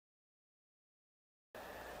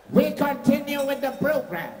We continue with the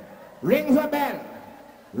program. Ring the bell.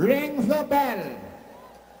 Ring the bell.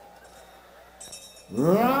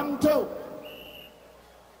 Round two.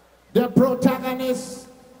 The protagonist,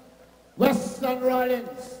 Western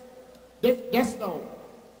Rollins. Guess now.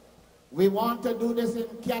 We want to do this in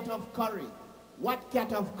cat of curry. What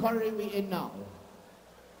cat of curry we in now?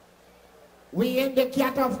 We in the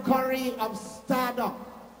cat of curry of stardom.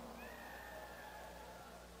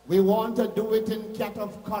 We want to do it in cat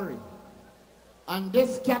of curry. And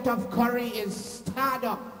this cat of curry is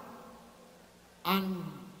stardom. And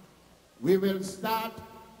we will start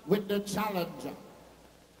with the challenger.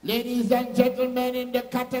 Ladies and gentlemen, in the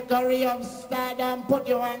category of stardom, put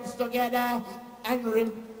your hands together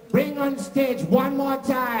and bring on stage one more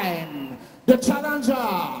time the challenger,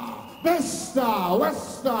 Mr.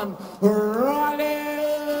 Western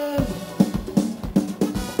Rollins.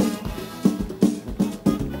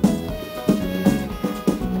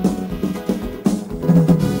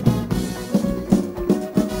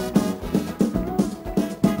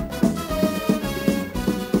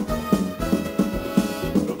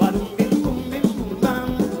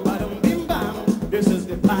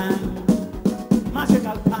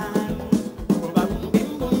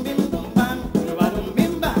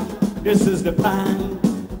 This is the pan,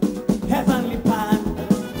 heavenly pan.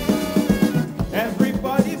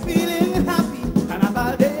 Everybody feeling happy,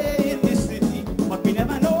 carnival day in this city. But we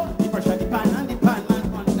never know the pressure the pan and the pan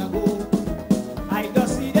man undergo. I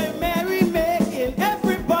just see them merry making,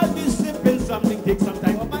 everybody sipping something. Take some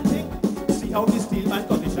time up and think, see how the steel pan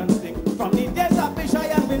conditions think. From the days of Fisher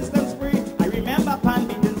and Winston Spree, I remember pan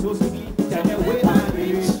beating so sweetly. Tell me where pan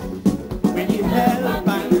reach, when the hell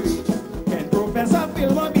pan reach. Can Professor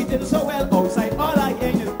Fillmore beating so well outside, all I hear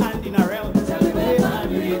is hand in a rail. Tell me where pan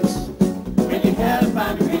reach, when the hell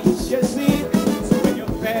pan reach. You see, so when you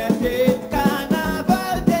fete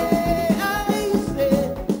carnival day, I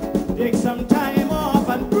say, take some time off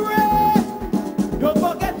and pray. Don't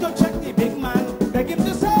forget to check the big man, beg him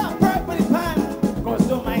to say a prayer for the pan. Cause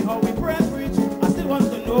don't mind how we pray preach, I still want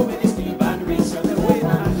to know when the steel pan reach. Tell me where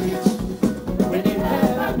pan reach, when the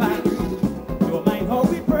hell pan reach. Don't mind how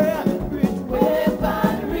we pray and preach. Where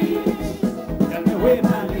pan reach, tell me where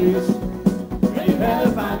pan reach, when the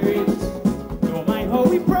hell pan reach. Don't mind how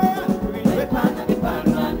we pray and preach. Where pan and the pan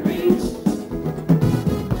reach.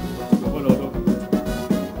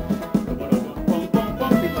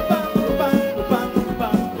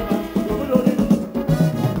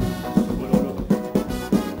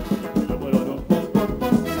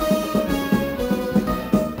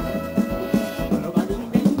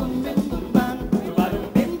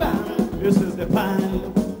 This is the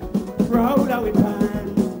pan, proud are we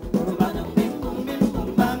pan.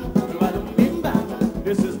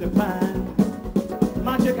 This is the pan,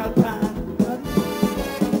 magical pan.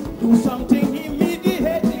 Do something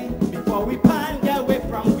immediately before we pan, get away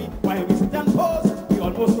from we. While we sit and pose, we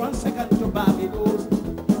almost run second to Barbados.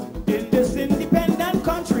 In this independent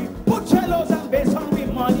country, put cellos and bass on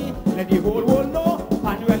with money. Let the whole world know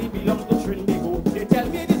pan really belongs to Trinidad. They tell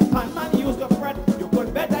me this pan man used to fret. You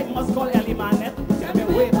could bet I must call Ellie Manet. Tell me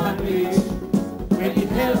where pan reach, where the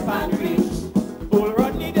hell pan reach. Old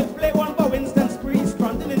Rodney did play one for Winston Spree,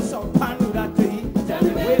 stranded in South Pan do that to he. Tell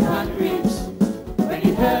me where pan reach, where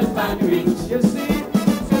the hell pan reach. You see,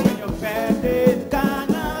 so when you're fete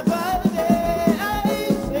carnival day, I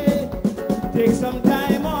say, take some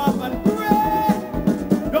time off and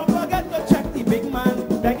pray. Don't forget to check the big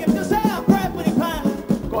man, beg him to say a prayer for the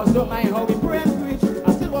pan. Cause don't mind how we pray and preach,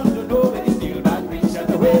 I still want to know where the steel pan reach. Tell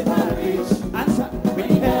me where pan reach, answer, where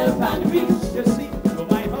the hell pan reach. You see, don't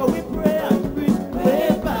mind how we pray and preach.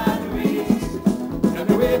 Where pan reach, tell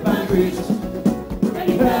me where pan reach, where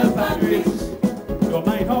the hell pan reach. Don't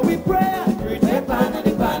mind how we pray and preach. Where pan and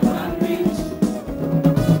the pan reach.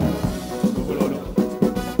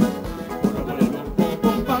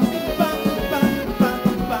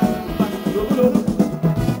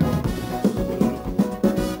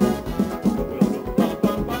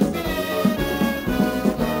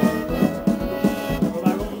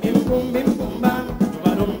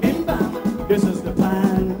 This is the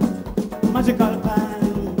pan, magical pan.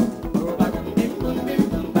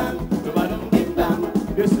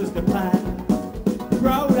 This is the pan,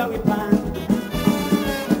 proud are we pan.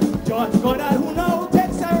 George Goddard, who now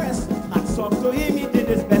takes a rest, and so to him he did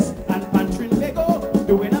his best. And Pantrin Bego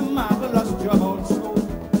doing a marvelous job also.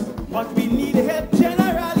 But we need help.